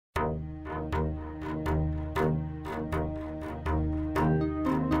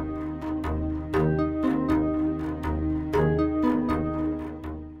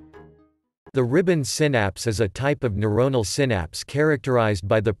The ribbon synapse is a type of neuronal synapse characterized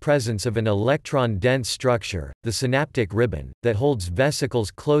by the presence of an electron-dense structure, the synaptic ribbon, that holds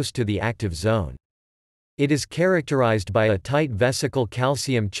vesicles close to the active zone. It is characterized by a tight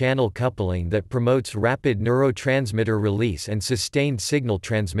vesicle-calcium channel coupling that promotes rapid neurotransmitter release and sustained signal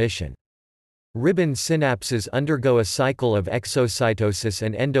transmission. Ribbon synapses undergo a cycle of exocytosis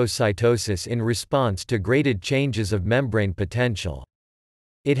and endocytosis in response to graded changes of membrane potential.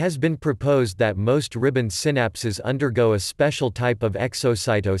 It has been proposed that most ribbon synapses undergo a special type of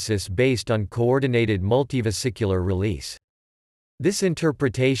exocytosis based on coordinated multivesicular release. This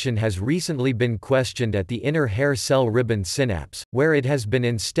interpretation has recently been questioned at the inner hair cell ribbon synapse, where it has been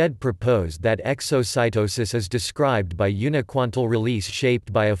instead proposed that exocytosis is described by uniquantal release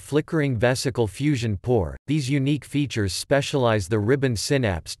shaped by a flickering vesicle fusion pore. These unique features specialize the ribbon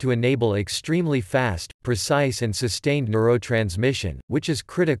synapse to enable extremely fast, precise and sustained neurotransmission, which is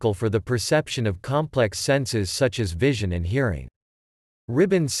critical for the perception of complex senses such as vision and hearing.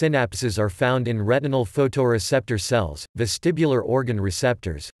 Ribbon synapses are found in retinal photoreceptor cells, vestibular organ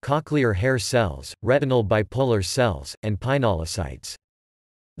receptors, cochlear hair cells, retinal bipolar cells, and pinealocytes.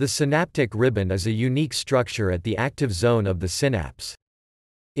 The synaptic ribbon is a unique structure at the active zone of the synapse.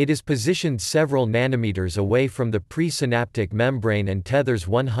 It is positioned several nanometers away from the presynaptic membrane and tethers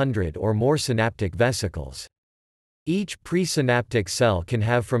 100 or more synaptic vesicles. Each presynaptic cell can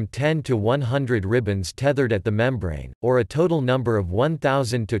have from 10 to 100 ribbons tethered at the membrane, or a total number of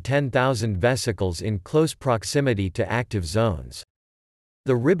 1,000 to 10,000 vesicles in close proximity to active zones.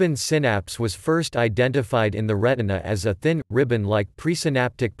 The ribbon synapse was first identified in the retina as a thin, ribbon-like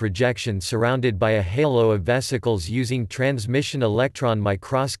presynaptic projection surrounded by a halo of vesicles using transmission electron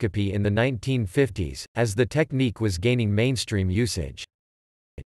microscopy in the 1950s, as the technique was gaining mainstream usage.